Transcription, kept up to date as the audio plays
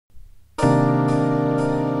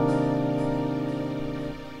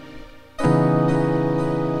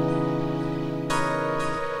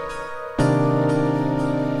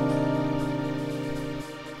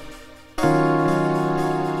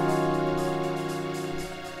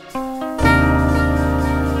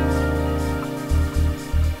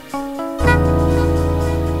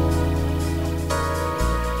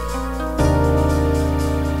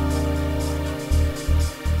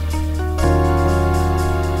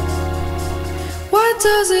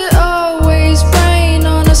does it always rain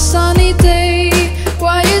on a sunny day?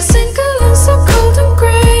 Why is England so cold and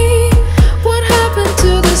grey? What happened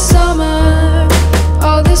to the summer?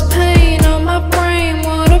 All this pain on my brain,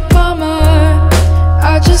 what a bummer.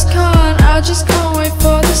 I just can't wait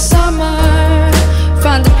for the summer.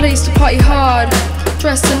 Found a place to party hard,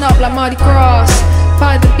 dressing up like Mardi Gras.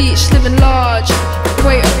 By the beach, living large,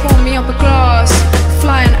 waiter pour me up a glass.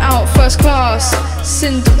 Flying out first class,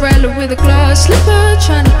 Cinderella with a glass slipper,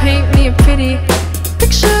 trying to paint me a pretty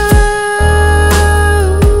picture.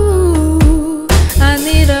 Ooh, I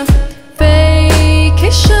need a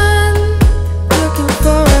vacation, looking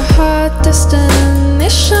for a hot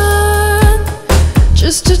destination,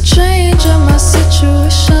 just to change up my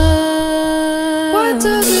situation.